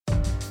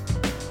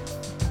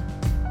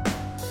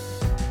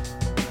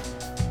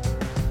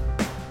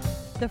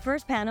The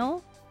first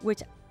panel,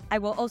 which I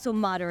will also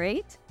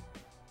moderate,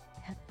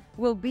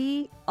 will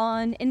be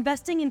on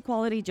investing in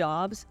quality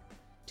jobs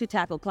to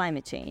tackle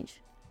climate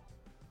change.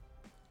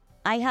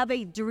 I have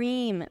a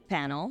dream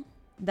panel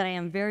that I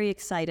am very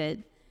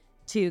excited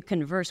to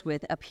converse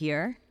with up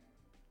here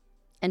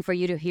and for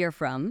you to hear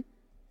from.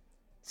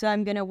 So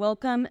I'm going to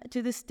welcome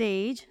to the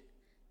stage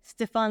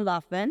Stefan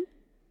Löfven,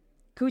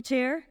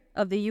 co-chair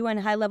of the UN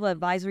High-Level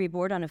Advisory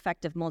Board on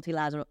Effective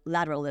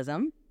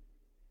Multilateralism,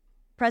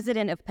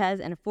 president of PES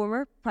and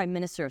former Prime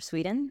Minister of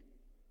Sweden.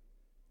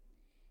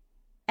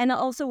 And I'll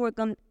also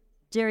welcome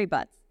Gerald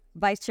Butts,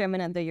 vice chairman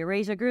of the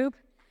Eurasia Group,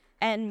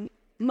 and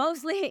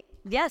mostly,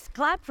 yes,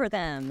 clap for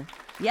them,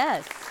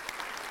 yes.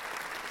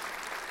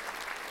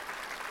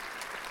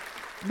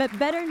 But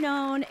better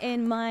known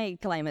in my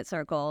climate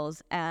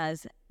circles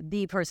as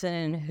the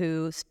person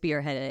who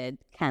spearheaded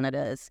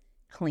Canada's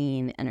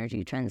clean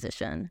energy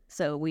transition.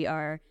 So we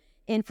are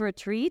in for a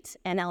treat,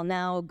 and I'll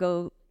now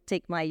go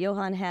take my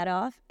Johan hat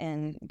off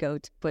and go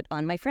to put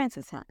on my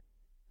Francis hat.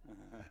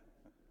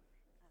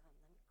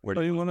 Where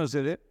do you want to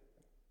sit it?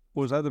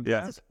 Was that the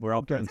Yes, we're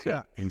all friends.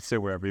 Yeah. You can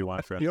sit wherever you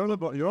want, friend. You're the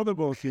boss.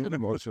 I'm the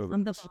boss.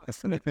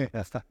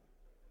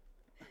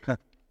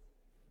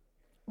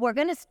 We're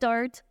going to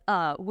start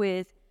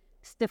with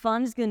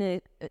Stefan's going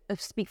to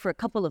speak for a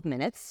couple of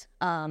minutes,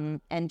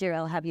 and Jerry,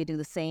 I'll have you do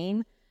the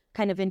same.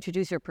 Kind of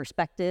introduce your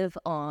perspective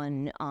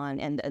on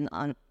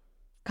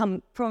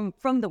come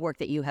from the work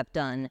that you have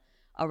done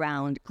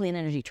around clean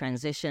energy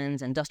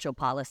transitions, industrial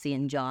policy,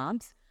 and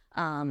jobs,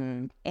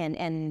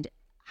 and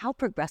how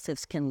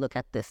progressives can look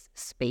at this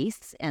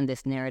space and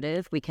this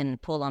narrative. We can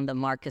pull on the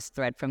Marcus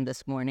thread from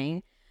this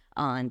morning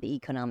on the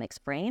economics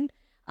brain,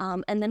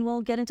 and then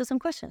we'll get into some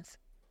questions.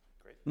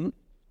 Great.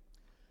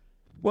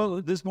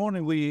 Well, this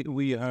morning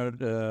we had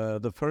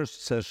the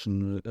first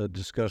session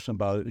discussion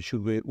about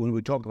when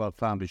we talk about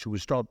family, should we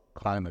start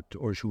climate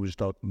or should we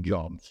start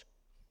jobs?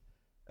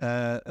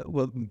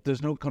 Well,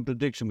 there's no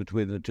contradiction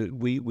between the two.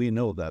 We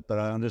know that, but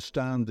I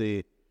understand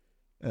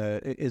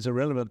it's a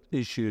relevant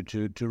issue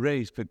to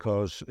raise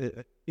because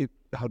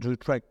how to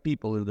attract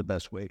people in the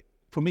best way.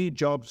 For me,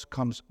 jobs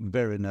comes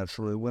very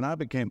naturally. When I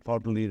became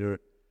party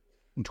leader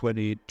in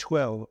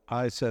 2012,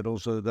 I said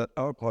also that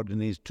our party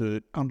needs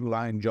to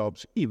underline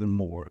jobs even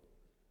more.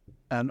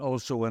 And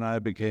also when I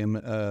became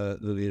the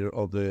leader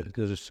of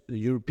the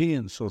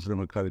European Social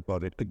Democratic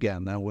Party,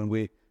 again, now when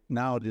we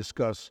now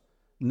discuss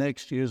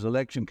next year's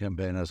election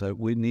campaign, I said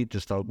we need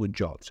to start with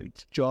jobs.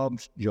 It's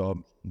jobs,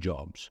 jobs,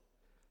 jobs.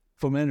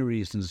 For many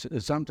reasons.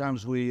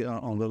 Sometimes we,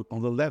 on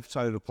the left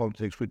side of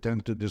politics, we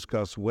tend to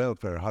discuss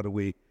welfare. What do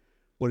we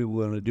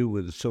want to do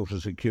with Social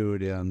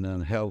Security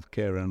and health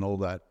care and all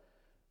that,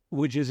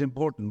 which is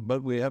important,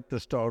 but we have to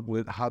start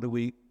with how do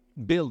we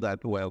build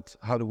that wealth?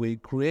 How do we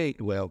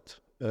create wealth,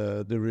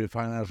 the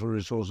financial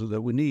resources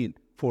that we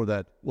need for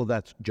that? Well,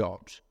 that's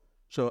jobs.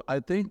 So I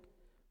think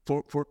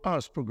for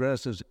us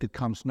progressives, it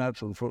comes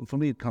natural. For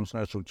me, it comes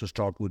natural to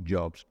start with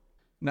jobs.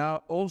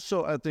 Now,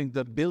 also, I think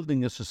that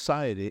building a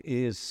society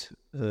is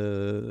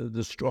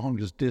the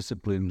strongest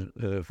discipline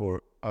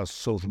for us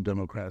social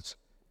democrats.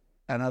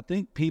 And I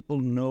think people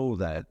know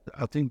that.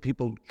 I think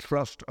people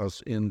trust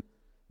us in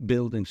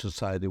building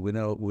society. We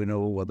know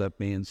what that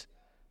means.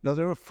 Now,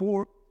 there are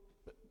four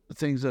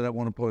things that I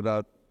want to point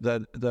out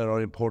that are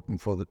important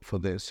for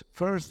this.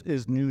 First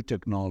is new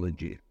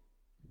technology.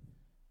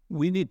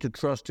 We need to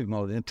trust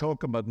technology and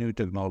talk about new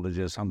technology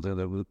as something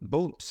that will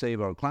both save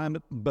our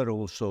climate, but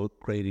also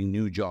creating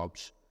new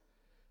jobs.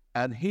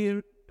 And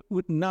here,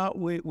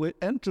 we're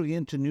entering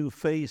into a new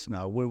phase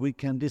now where we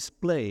can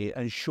display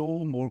and show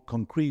more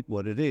concrete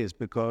what it is,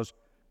 because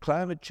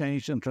climate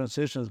change and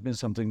transition has been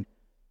something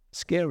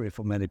scary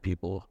for many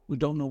people. We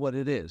don't know what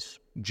it is.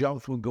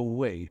 Jobs will go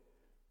away.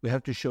 We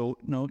have to show,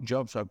 no,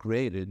 jobs are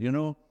created. You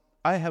know,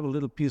 I have a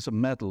little piece of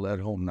metal at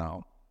home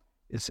now.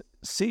 It's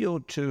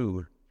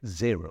CO2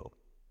 0.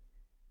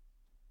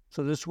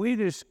 So the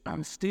Swedish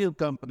steel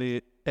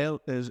company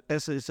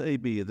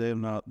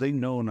SSAB, they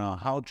know now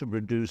how to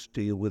produce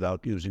steel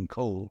without using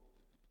coal.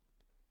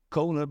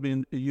 Coal has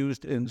been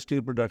used in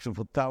steel production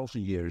for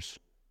 1,000 years.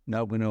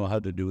 Now we know how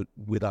to do it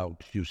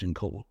without using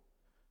coal.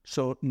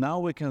 So now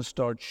we can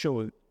start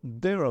showing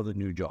there are the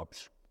new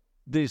jobs.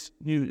 The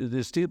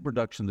steel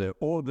production there,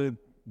 or the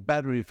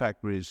battery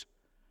factories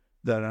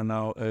that are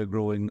now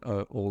growing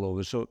all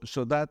over.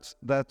 So that's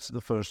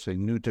the first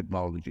thing, new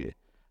technology.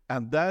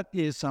 And that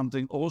is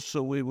something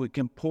also we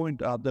can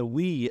point out that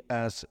we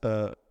as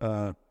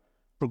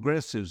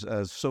progressives,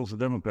 as social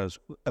democrats,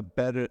 are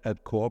better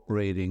at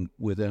cooperating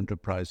with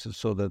enterprises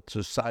so that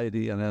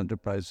society and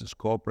enterprises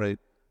cooperate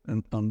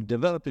on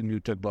developing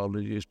new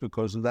technologies,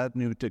 because that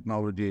new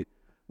technology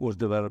was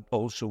developed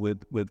also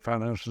with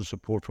financial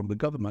support from the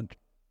government.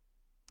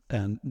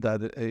 And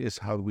that is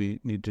how we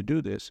need to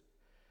do this.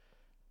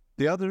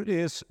 The other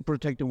is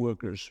protecting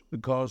workers,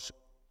 because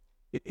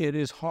it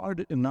is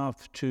hard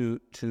enough to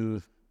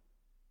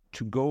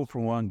go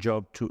from one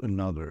job to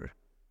another.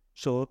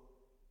 So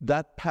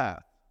that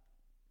path,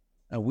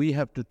 and we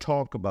have to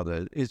talk about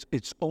it,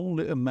 it's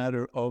only a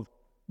matter of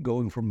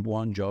going from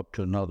one job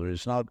to another.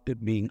 It's not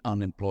it being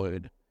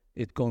unemployed.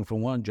 It's going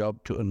from one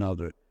job to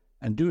another.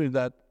 And during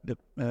that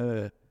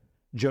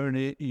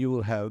journey, you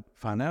will have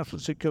financial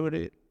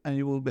security and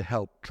you will be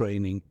help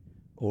training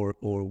or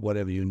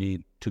whatever you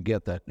need to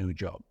get that new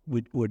job.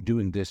 We're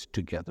doing this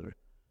together.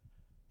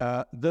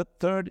 The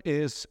third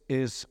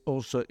is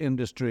also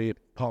industry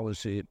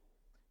policy,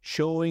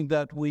 showing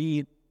that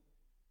we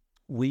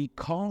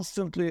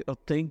constantly are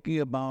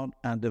thinking about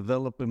and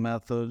developing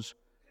methods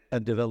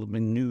and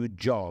developing new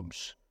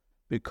jobs,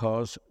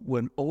 because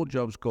when old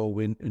jobs go,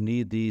 we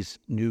need these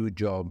new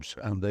jobs,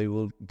 and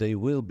they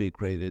will be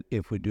created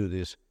if we do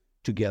this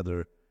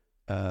together.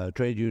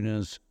 Trade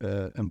unions,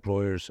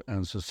 employers,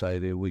 and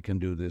society, we can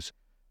do this.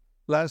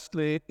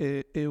 Lastly,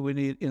 we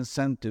need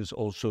incentives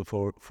also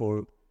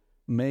for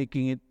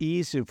making it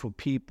easier for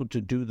people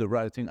to do the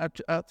right thing. I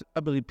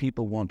believe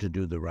people want to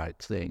do the right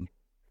thing.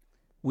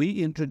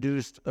 We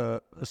introduced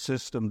a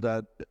system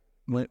that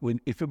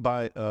if you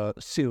buy a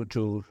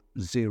CO2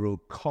 zero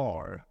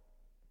car,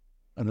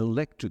 an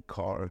electric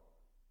car,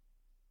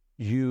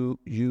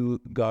 you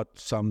got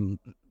some,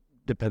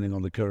 depending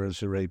on the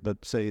currency rate,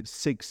 but say it's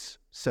 $7,000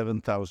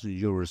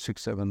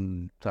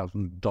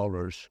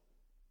 $7,000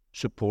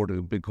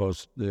 supported,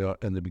 because they are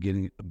in the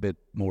beginning a bit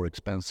more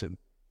expensive.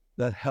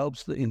 That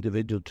helps the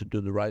individual to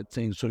do the right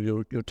thing. So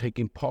you're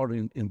taking part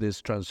in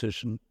this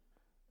transition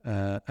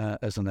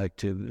as an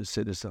active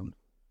citizen.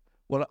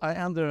 Well, I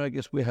am there. I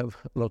guess we have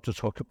a lot to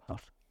talk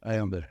about. I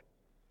am there.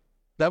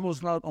 That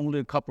was not only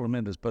a couple of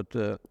minutes, but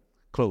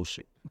close.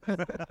 It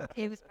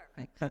was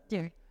perfect.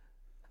 Jerry.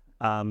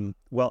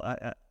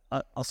 Well,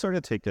 I'll sort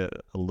of take a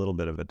little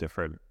bit of a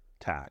different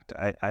tact.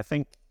 I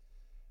think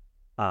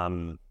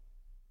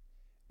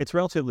it's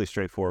relatively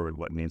straightforward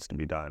what needs to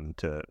be done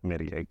to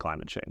mitigate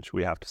climate change.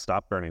 We have to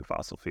stop burning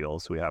fossil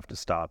fuels. We have to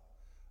stop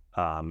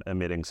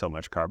emitting so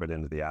much carbon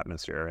into the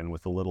atmosphere. And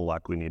with a little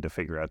luck, we need to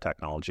figure out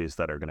technologies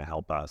that are going to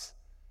help us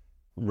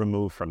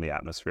remove from the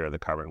atmosphere the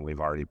carbon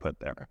we've already put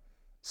there.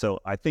 So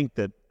I think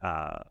that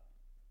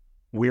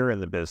we're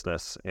in the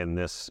business in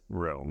this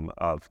room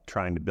of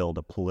trying to build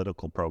a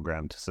political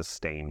program to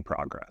sustain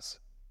progress,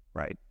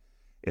 right?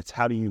 It's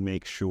how do you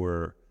make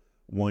sure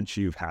once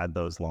you've had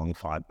those long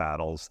fought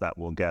battles that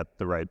we'll get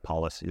the right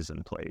policies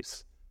in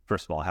place.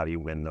 First of all, how do you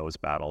win those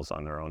battles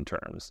on their own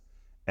terms?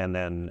 And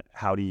then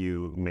how do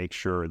you make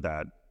sure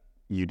that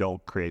you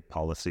don't create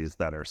policies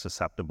that are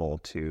susceptible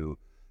to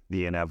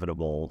the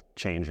inevitable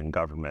change in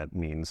government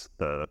means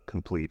the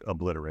complete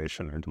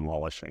obliteration or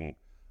demolishing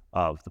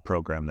of the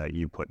program that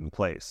you put in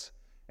place.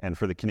 And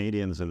for the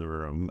Canadians in the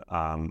room,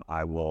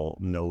 I will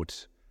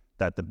note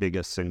that the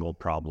biggest single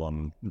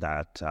problem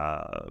that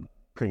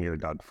Premier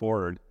Doug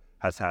Ford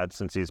has had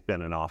since he's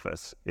been in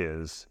office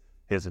is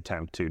his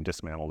attempt to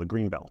dismantle the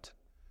Greenbelt.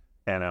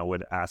 And I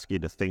would ask you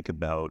to think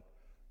about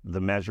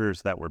the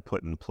measures that were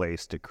put in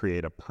place to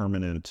create a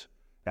permanent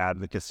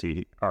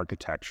advocacy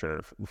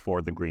architecture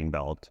for the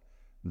Greenbelt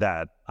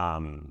that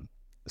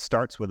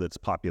starts with its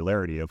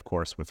popularity, of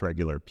course, with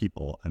regular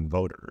people and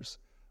voters.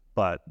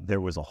 But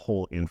there was a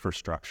whole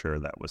infrastructure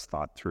that was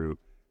thought through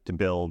to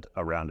build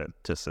around it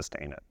to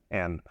sustain it.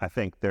 And I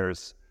think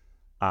there's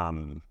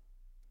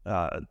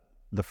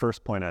the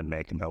first point I'd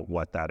make about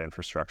what that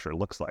infrastructure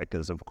looks like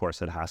is, of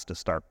course, it has to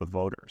start with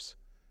voters.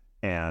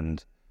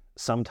 And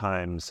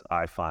sometimes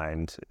I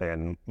find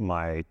in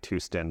my 2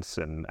 stints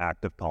in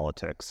active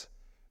politics,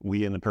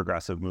 we in the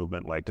progressive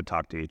movement like to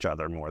talk to each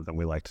other more than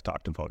we like to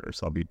talk to voters.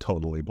 I'll be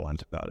totally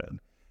blunt about it.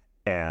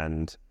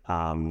 And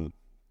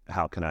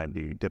how can I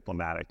be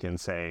diplomatic in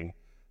saying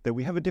that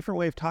we have a different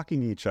way of talking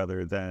to each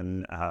other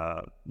than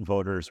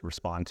voters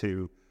respond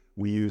to?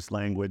 We use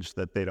language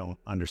that they don't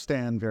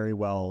understand very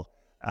well.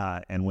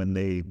 And when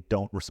they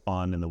don't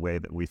respond in the way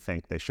that we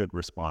think they should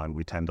respond,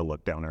 we tend to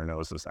look down our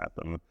noses at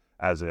them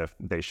as if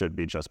they should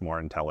be just more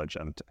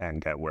intelligent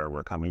and get where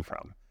we're coming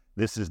from.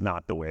 This is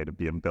not the way to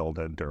build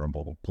a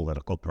durable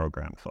political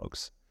program,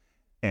 folks.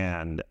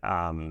 And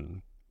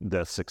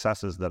the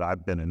successes that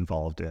I've been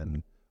involved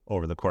in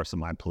over the course of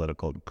my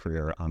political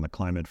career on the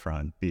climate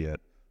front, be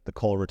it the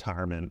coal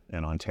retirement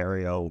in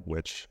Ontario,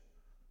 which,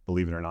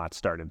 believe it or not,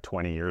 started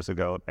 20 years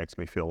ago. It makes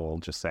me feel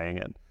old just saying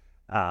it.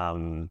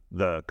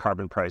 The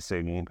carbon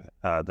pricing,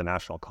 the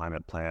National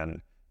Climate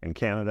Plan in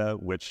Canada,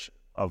 which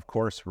of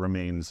course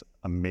remains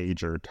a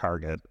major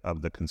target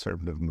of the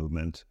conservative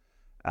movement.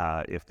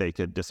 If they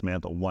could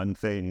dismantle one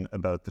thing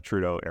about the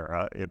Trudeau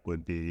era, it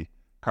would be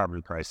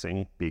carbon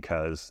pricing,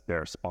 because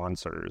their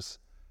sponsors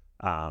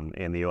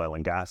in the oil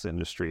and gas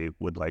industry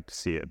would like to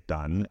see it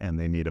done, and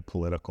they need a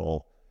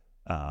political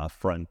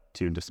front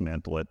to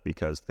dismantle it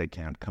because they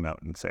can't come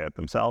out and say it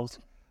themselves.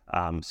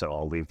 So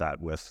I'll leave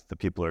that with the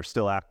people who are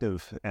still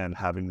active and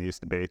having these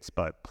debates,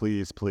 but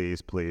please,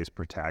 please, please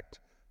protect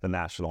the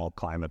National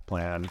Climate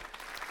Plan.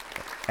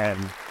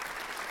 And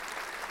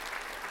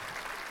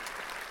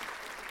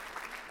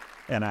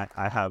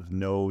I have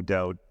no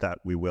doubt that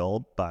we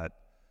will, but,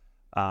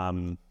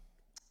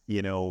 we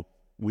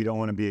don't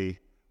want to be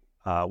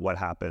what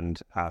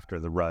happened after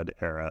the Rudd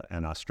era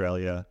in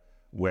Australia,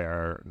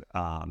 where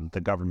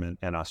the government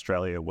in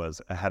Australia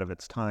was ahead of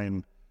its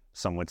time.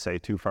 Some would say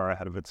too far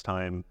ahead of its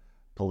time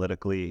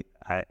politically,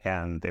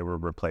 and they were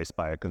replaced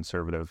by a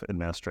conservative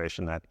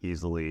administration that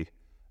easily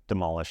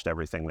demolished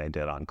everything they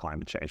did on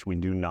climate change. We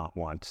do not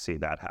want to see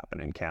that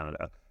happen in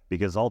Canada,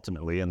 because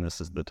ultimately, and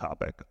this is the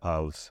topic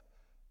of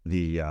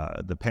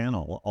the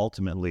panel,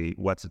 ultimately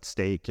what's at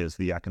stake is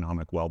the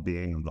economic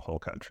well-being of the whole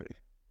country.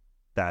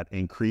 That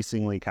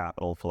increasingly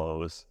capital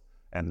flows,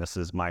 and this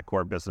is my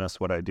core business,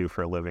 what I do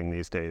for a living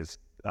these days,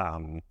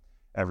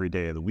 every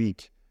day of the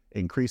week,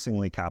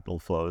 increasingly capital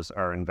flows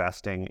are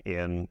investing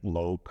in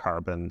low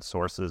carbon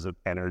sources of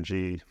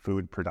energy,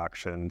 food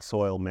production,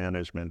 soil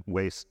management,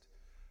 waste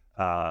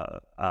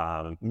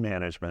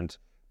management.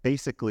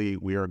 Basically,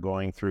 we are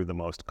going through the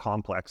most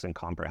complex and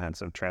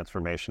comprehensive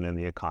transformation in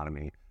the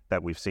economy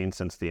that we've seen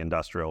since the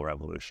Industrial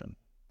Revolution.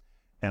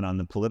 And on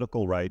the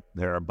political right,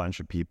 there are a bunch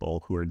of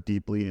people who are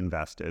deeply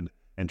invested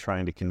in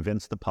trying to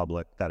convince the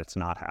public that it's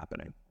not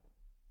happening.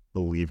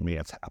 Believe me,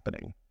 it's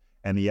happening.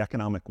 And the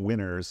economic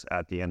winners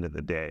at the end of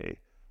the day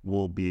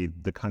will be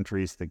the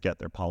countries that get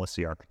their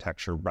policy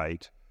architecture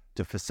right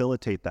to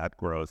facilitate that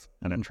growth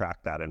and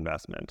attract that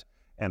investment.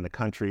 And the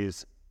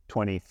countries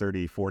 20,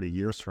 30, 40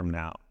 years from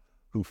now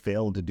who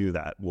fail to do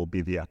that will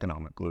be the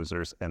economic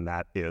losers, and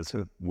that is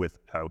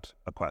without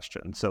a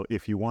question. So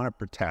if you want to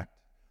protect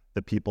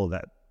the people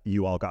that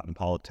you all got in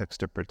politics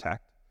to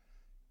protect,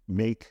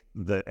 make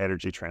the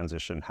energy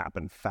transition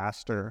happen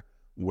faster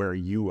where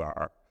you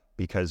are,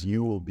 because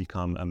you will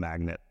become a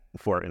magnet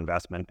for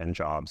investment and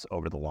jobs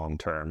over the long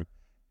term,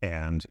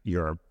 and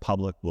your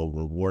public will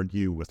reward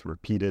you with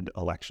repeated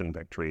election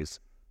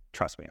victories.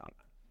 Trust me on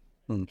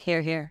that.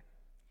 Hear, hear.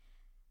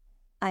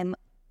 I'm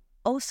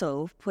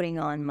also putting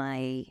on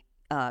my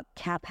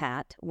cap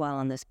hat while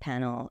on this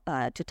panel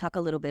to talk a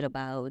little bit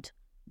about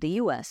the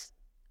U.S.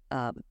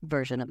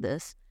 Version of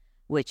this,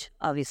 which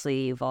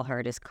obviously you've all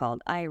heard is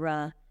called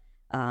IRA.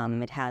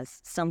 It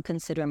has some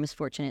consider a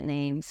misfortunate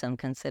name, some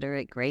consider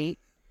it great.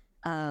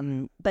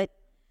 But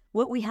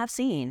what we have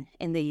seen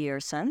in the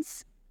year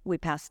since we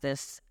passed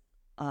this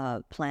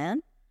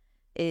plan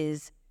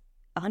is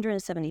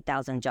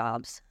 170,000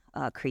 jobs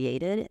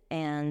created,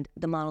 and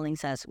the modeling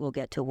says we'll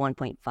get to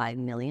 1.5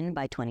 million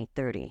by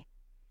 2030.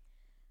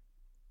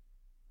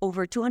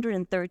 Over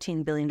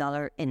 $213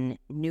 billion in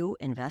new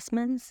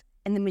investments,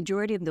 and the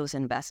majority of those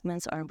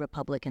investments are in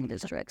Republican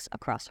districts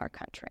across our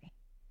country.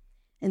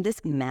 And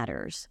this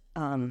matters.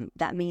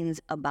 That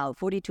means about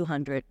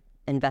 4,200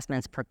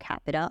 investments per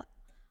capita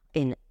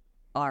in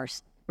our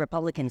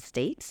Republican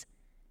states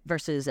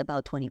versus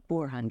about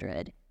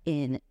 2,400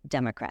 in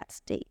Democrat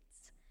states.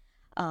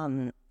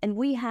 And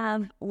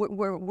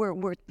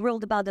we're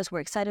thrilled about this, we're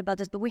excited about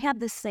this, but we have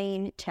the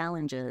same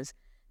challenges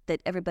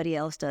that everybody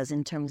else does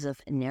in terms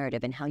of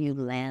narrative and how you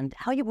land,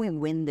 how we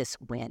win this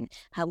win,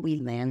 how we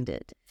land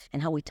it,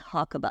 and how we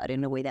talk about it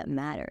in a way that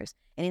matters.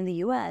 And in the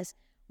U.S.,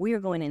 we are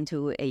going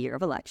into a year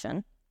of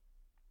election,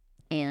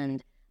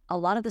 and a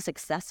lot of the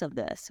success of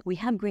this, we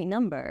have great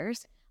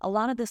numbers, a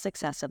lot of the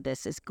success of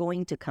this is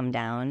going to come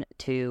down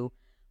to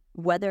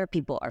whether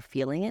people are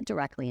feeling it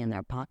directly in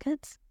their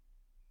pockets,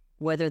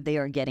 whether they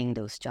are getting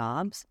those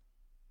jobs,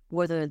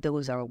 whether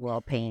those are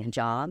well-paying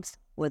jobs,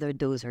 whether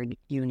those are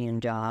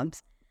union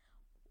jobs,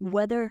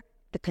 whether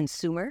the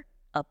consumer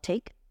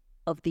uptake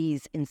of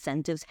these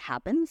incentives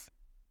happens.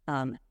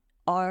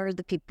 Are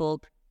the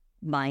people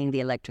buying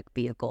the electric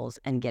vehicles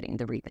and getting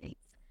the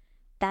rebates?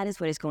 That is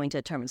what is going to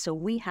determine. So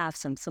we have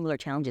some similar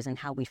challenges in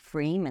how we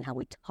frame and how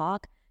we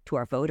talk to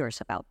our voters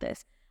about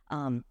this.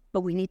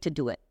 But we need to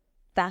do it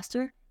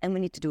faster, and we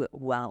need to do it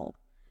well.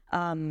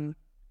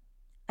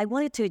 I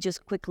wanted to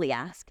just quickly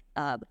ask,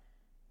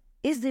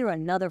 is there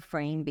another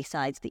frame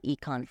besides the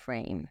econ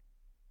frame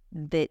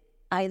that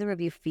either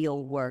of you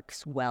feel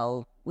works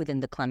well within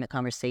the climate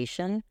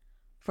conversation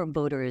for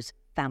voters,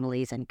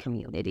 families, and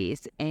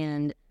communities?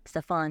 And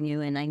Stefan,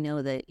 and I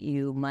know that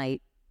you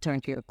might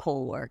turn to your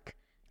coal work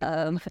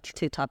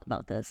to talk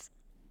about this.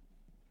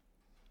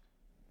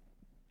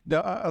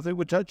 I think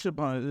we touched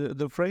upon it.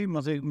 The frame,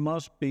 I think,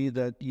 must be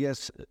that,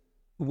 yes,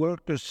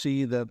 workers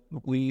see that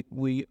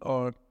we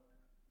are,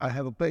 I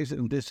have a place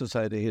in this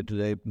society here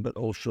today, but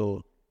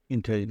also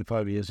in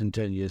 5 years, in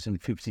 10 years, in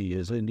 50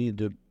 years. I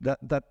need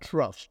that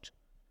trust.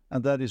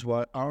 And that is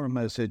why our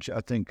message,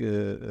 I think,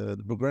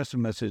 the progressive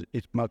message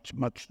is much,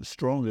 much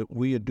stronger.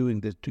 We are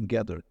doing this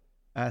together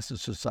as a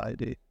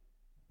society.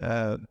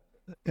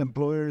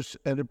 Employers,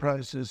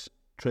 enterprises,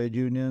 trade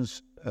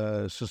unions,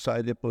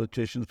 society,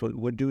 politicians,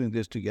 we're doing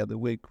this together.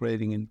 We're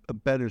creating a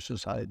better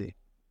society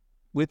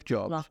with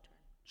jobs. Long-term.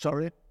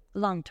 Sorry?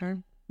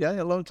 Long-term.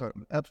 Yeah,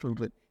 long-term,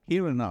 absolutely.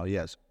 Here and now,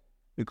 yes.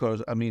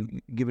 Because, I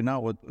mean, given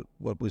now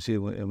what we see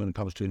when it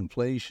comes to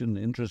inflation,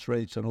 interest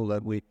rates and all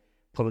that,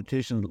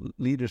 politicians,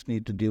 leaders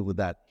need to deal with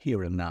that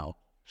here and now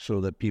so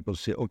that people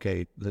see,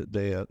 okay,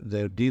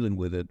 they're dealing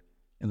with it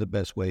in the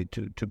best way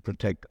to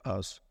protect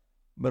us,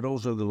 but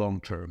also the long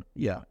term,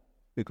 yeah.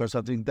 Because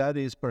I think that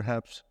is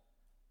perhaps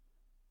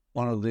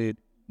one of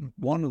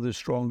the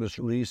strongest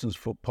reasons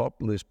for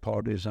populist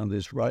parties and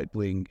this right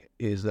wing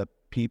is that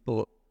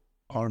people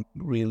aren't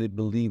really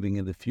believing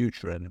in the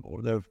future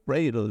anymore. They're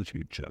afraid of the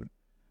future.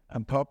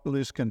 And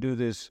populists can do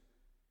this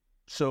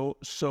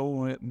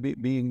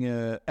being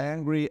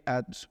angry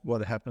at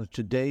what happens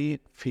today,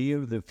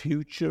 fear the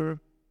future,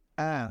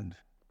 and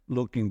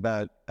looking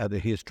back at a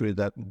history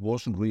that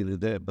wasn't really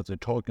there, but they're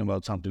talking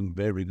about something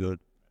very good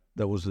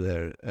that was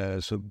there.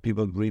 So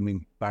people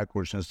dreaming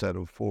backwards instead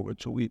of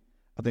forward. So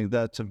I think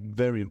that's a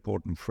very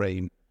important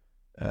frame,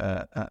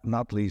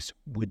 not least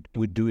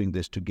we're doing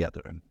this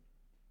together.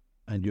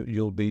 And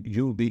you'll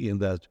be in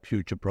that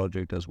future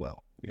project as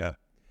well. Yeah.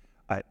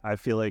 I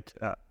feel like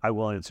I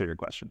will answer your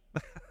question.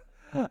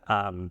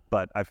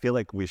 But I feel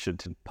like we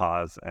should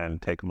pause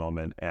and take a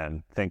moment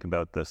and think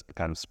about this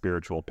kind of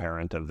spiritual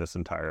parent of this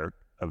entire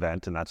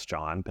event, and that's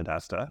John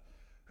Podesta,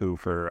 who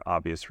for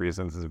obvious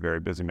reasons is a very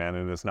busy man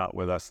and is not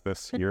with us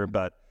this year.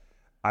 But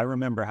I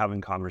remember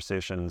having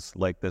conversations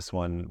like this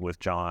one with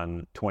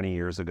John 20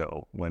 years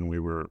ago when we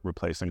were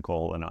replacing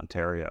coal in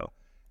Ontario.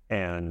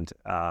 And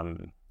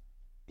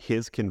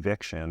his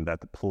conviction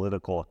that the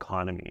political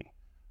economy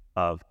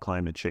of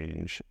climate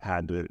change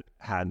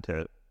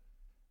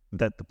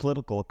that the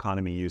political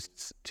economy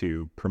used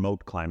to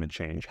promote climate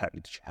change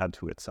had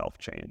to itself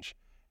change.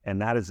 And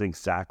that is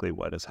exactly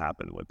what has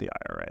happened with the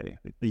IRA.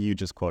 You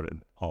just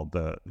quoted all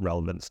the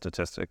relevant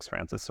statistics,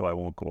 Francis, so I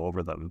won't go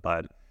over them,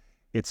 but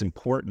it's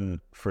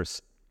important for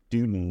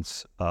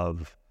students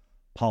of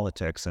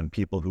politics and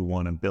people who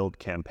want to build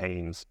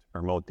campaigns to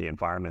promote the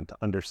environment to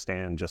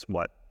understand just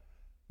what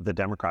the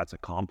Democrats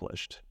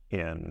accomplished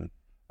in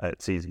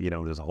it's easy,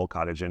 there's a whole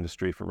cottage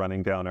industry for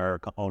running down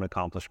our own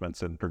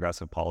accomplishments in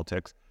progressive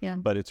politics. Yeah.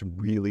 But it's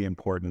really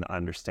important to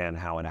understand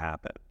how it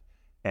happened.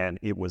 And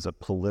it was a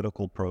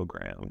political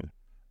program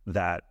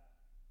that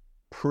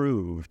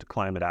proved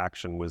climate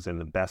action was in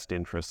the best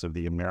interests of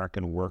the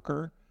American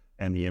worker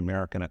and the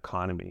American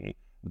economy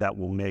that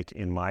will make,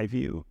 in my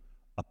view,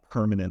 a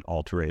permanent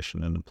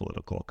alteration in the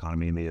political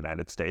economy in the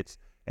United States.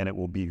 And it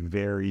will be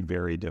very,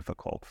 very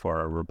difficult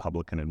for a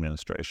Republican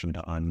administration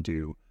to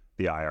undo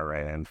the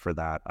IRA, and for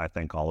that, I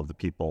think all of the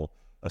people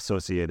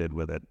associated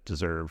with it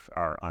deserve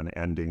our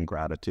unending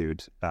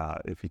gratitude.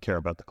 If you care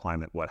about the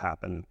climate, what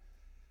happened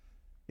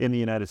in the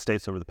United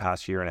States over the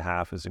past year and a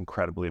half is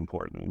incredibly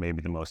important,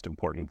 maybe the most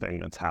important thing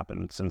that's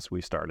happened since we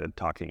started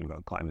talking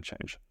about climate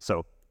change.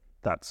 So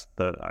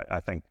I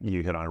think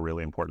you hit on a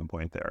really important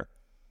point there.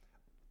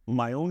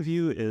 My own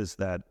view is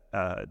that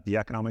the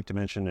economic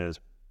dimension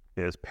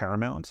is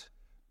paramount,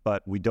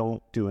 but we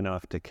don't do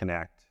enough to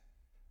connect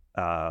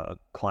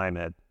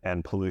climate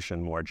and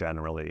pollution more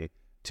generally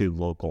to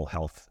local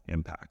health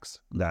impacts.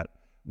 That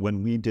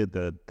when we did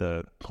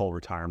the coal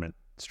retirement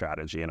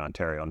strategy in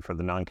Ontario, and for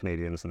the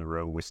non-Canadians in the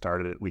room,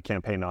 we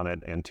campaigned on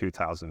it in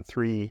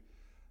 2003.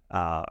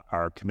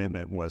 Our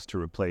commitment was to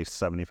replace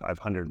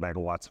 7,500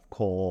 megawatts of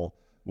coal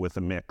with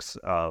a mix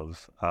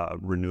of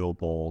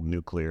renewable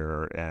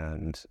nuclear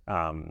and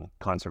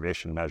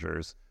conservation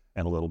measures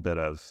and a little bit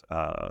of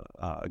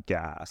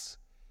gas.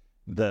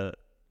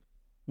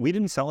 We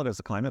didn't sell it as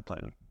a climate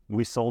plan.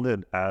 We sold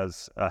it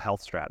as a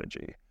health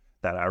strategy.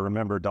 That I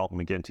remember Dalton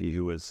McGuinty,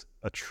 who was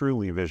a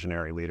truly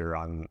visionary leader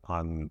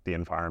on the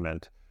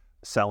environment,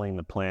 selling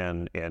the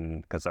plan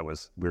because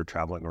we were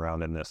traveling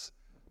around in this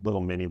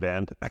little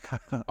minivan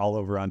all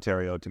over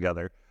Ontario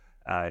together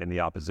in the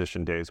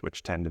opposition days,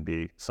 which tend to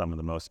be some of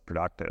the most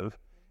productive.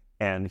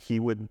 And he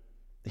would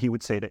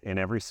say in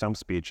every stump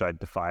speech, I'd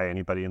defy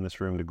anybody in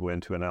this room to go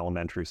into an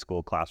elementary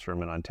school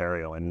classroom in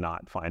Ontario and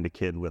not find a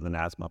kid with an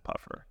asthma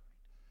puffer.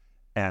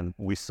 And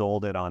we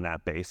sold it on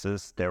that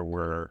basis. There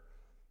were,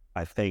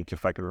 I think,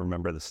 if I could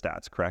remember the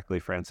stats correctly,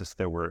 Francis,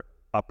 there were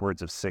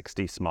upwards of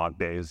 60 smog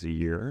days a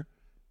year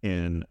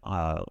in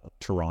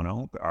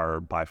Toronto, our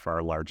by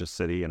far largest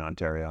city in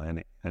Ontario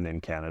and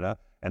in Canada.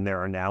 And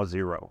there are now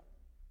 0,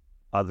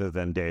 other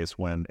than days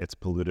when it's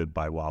polluted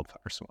by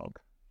wildfire smoke.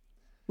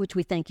 Which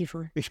we thank you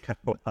for.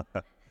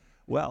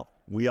 Well,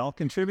 we all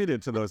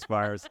contributed to those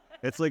fires.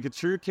 It's like a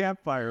true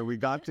campfire. We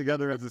got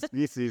together as a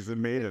species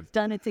and made it.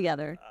 Done it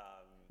together.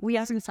 We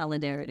are in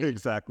solidarity.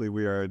 Exactly.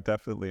 We are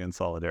definitely in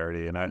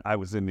solidarity. And I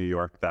was in New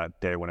York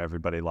that day when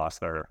everybody lost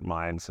their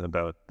minds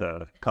about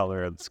the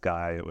color of the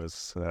sky. It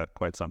was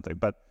quite something.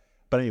 But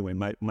anyway,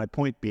 my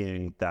point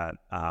being that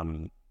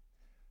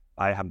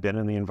I have been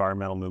in the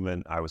environmental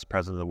movement. I was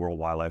president of the World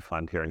Wildlife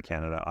Fund here in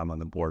Canada. I'm on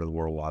the board of the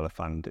World Wildlife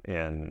Fund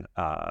in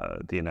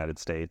the United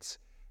States.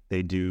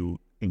 They do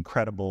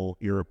incredible,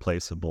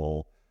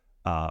 irreplaceable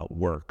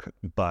work,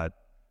 but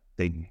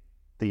the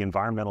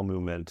environmental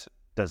movement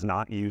does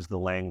not use the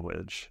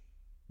language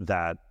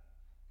that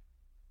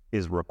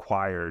is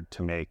required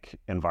to make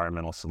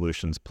environmental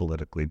solutions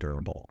politically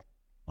durable.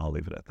 I'll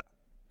leave it at that.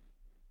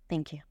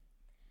 Thank you.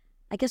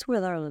 I guess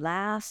with our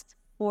last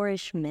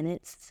 4-ish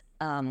minutes,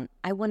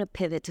 I want to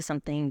pivot to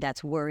something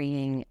that's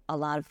worrying a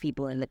lot of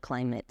people in the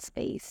climate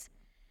space.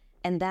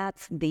 And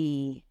that's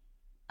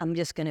I'm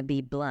just going to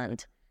be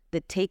blunt, the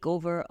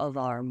takeover of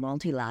our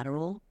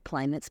multilateral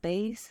climate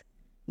space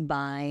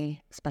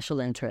by special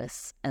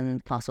interests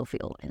and fossil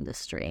fuel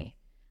industry.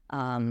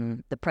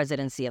 The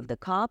presidency of the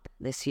COP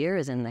this year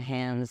is in the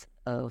hands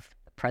of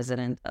the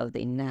president of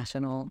the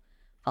National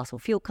Fossil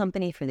Fuel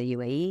Company for the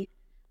UAE.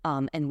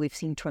 And we've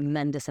seen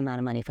tremendous amount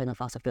of money from the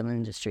fossil fuel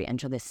industry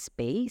enter this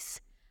space.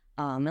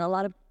 And a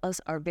lot of us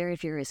are very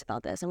furious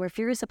about this. And we're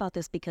furious about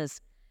this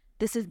because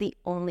this is the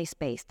only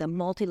space, the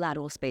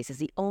multilateral space is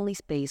the only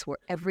space where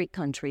every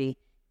country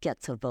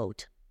gets a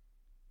vote,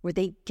 where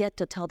they get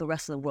to tell the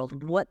rest of the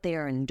world what they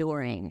are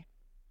enduring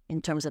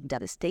in terms of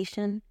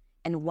devastation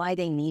and why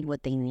they need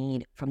what they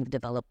need from the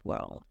developed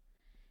world.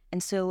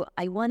 And so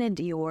I wanted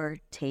your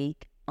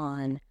take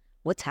on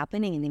what's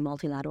happening in the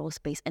multilateral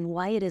space and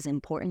why it is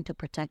important to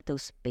protect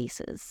those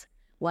spaces,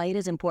 why it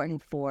is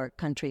important for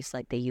countries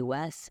like the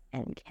US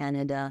and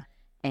Canada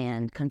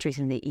and countries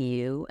in the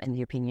EU and the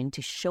European Union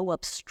to show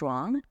up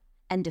strong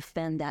and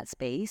defend that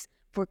space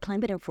for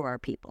climate and for our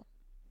people.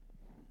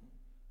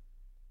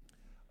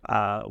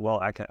 Well,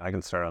 I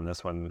can start on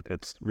this one.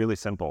 It's really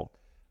simple.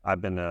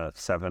 I've been to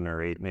 7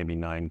 or 8, maybe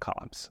 9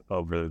 COPs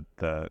over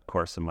the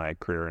course of my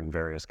career in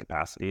various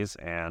capacities.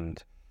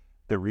 And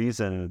the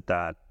reason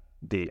that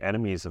the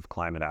enemies of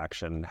climate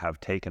action have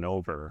taken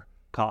over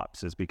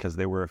COPs is because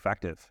they were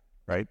effective,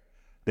 right?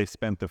 They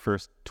spent the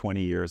first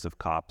 20 years of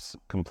COPs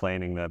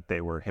complaining that they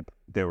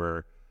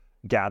were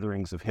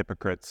gatherings of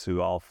hypocrites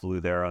who all flew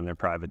there on their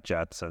private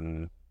jets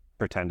and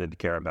pretended to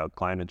care about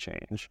climate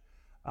change.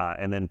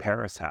 And then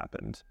Paris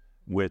happened,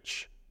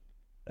 which,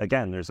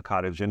 again, there's a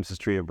cottage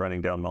industry of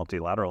running down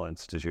multilateral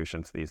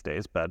institutions these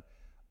days, but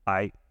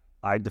I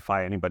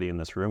defy anybody in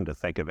this room to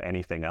think of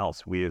anything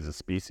else we as a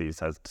species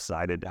have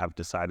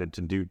decided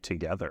to do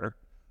together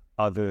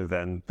other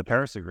than the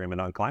Paris Agreement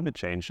on climate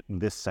change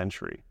this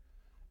century.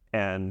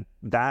 And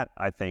that,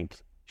 I think,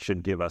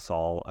 should give us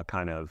all a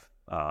kind of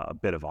a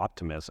bit of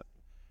optimism.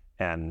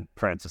 And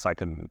Francis, I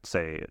couldn't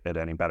say it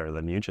any better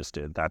than you just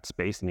did. That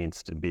space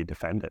needs to be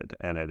defended,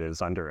 and it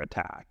is under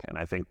attack. And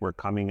I think we're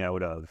coming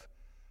out of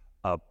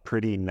a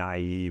pretty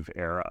naive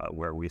era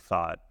where we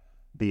thought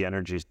the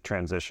energy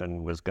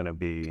transition was going to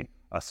be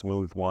a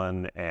smooth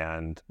one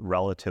and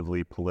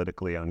relatively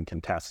politically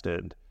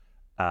uncontested.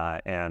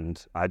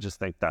 And I just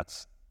think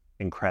that's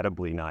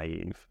incredibly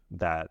naive,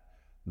 that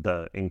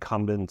the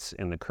incumbents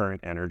in the current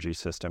energy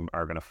system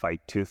are going to fight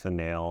tooth and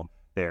nail.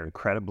 They're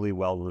incredibly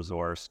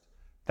well-resourced.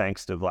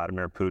 Thanks to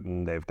Vladimir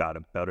Putin, they've got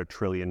about $1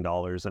 trillion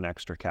in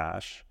extra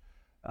cash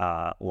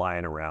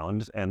lying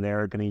around, and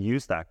they're going to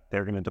use that.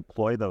 They're going to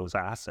deploy those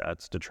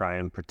assets to try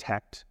and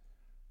protect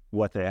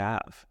what they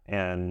have.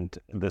 And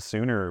the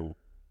sooner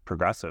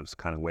progressives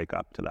kind of wake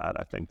up to that,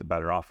 I think the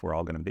better off we're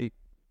all going to be.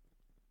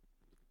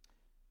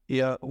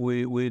 Yeah,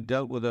 we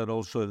dealt with that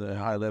also in the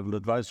high-level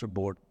advisor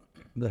board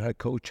that I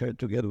co-chaired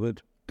together with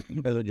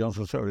Ella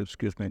Johnson-Sirleaf,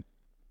 excuse me.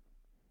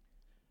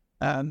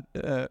 And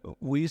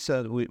we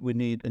said we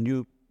need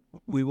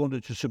we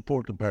wanted to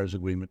support the Paris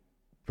Agreement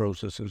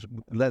processes.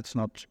 Let's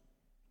not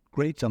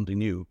create something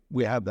new.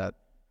 We have that.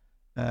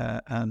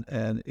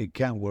 And it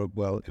can work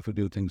well if we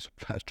do things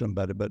faster and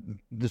better, but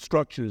the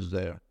structure is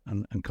there,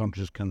 and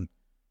countries can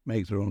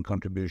make their own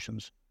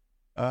contributions.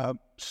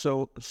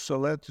 So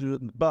let's do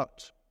it.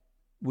 But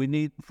we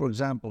need, for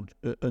example,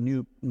 a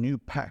new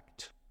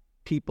pact,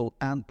 people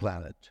and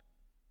planet,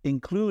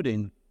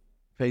 including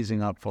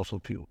phasing out fossil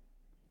fuel.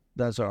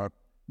 That's our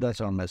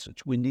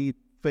message. We need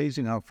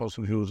phasing out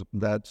fossil fuels.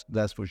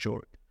 That's for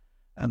sure.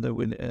 And then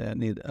we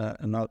need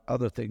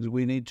other things.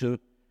 We need to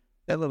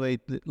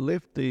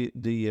lift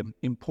the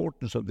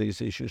importance of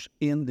these issues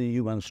in the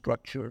UN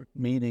structure.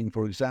 Meaning,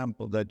 for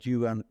example, that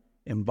UN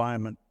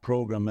Environment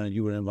Program and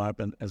UN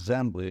Environment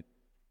Assembly.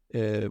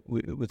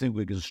 We think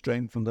we can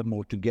strengthen them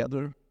more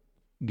together,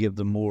 give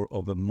them more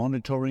of a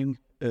monitoring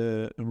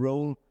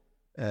role,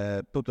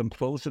 put them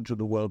closer to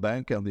the World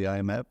Bank and the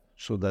IMF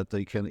so that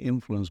they can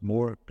influence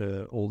more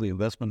all the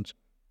investments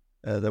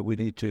that we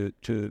need to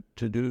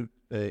do,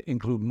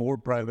 include more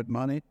private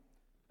money,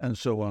 and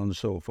so on and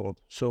so forth.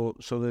 So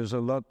there's a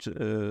lot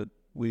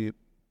we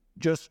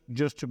just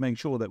to make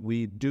sure that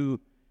we do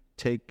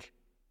take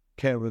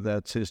care of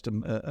that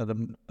system at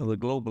a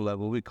global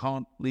level. We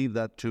can't leave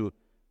that to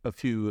a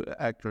few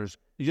actors.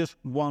 Just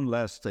one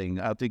last thing.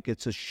 I think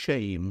it's a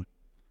shame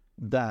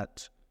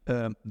that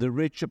the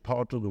richer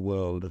part of the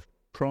world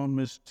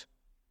promised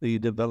the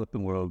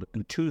developing world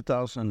in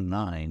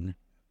 2009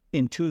 to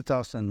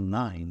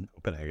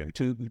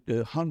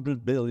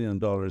 $100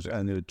 billion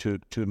annually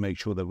to make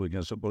sure that we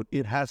can support.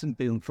 It hasn't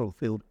been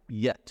fulfilled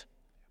yet.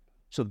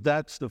 So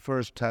that's the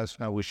first task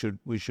now. We should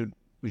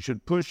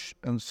push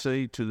and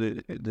say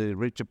to the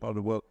richer part of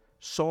the world,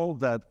 solve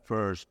that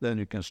first, then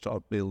you can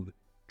start build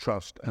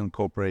trust and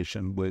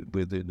cooperation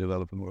with the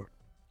developing world.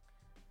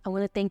 I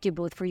want to thank you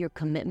both for your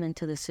commitment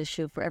to this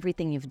issue, for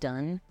everything you've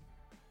done.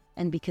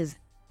 And because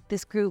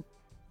this group,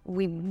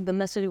 the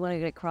message we want to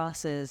get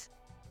across is,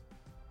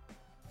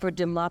 for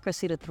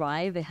democracy to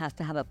thrive, it has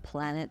to have a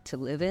planet to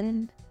live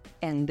in.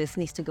 And this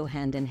needs to go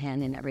hand in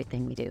hand in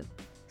everything we do.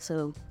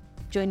 So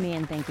join me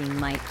in thanking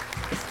my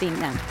esteemed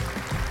men.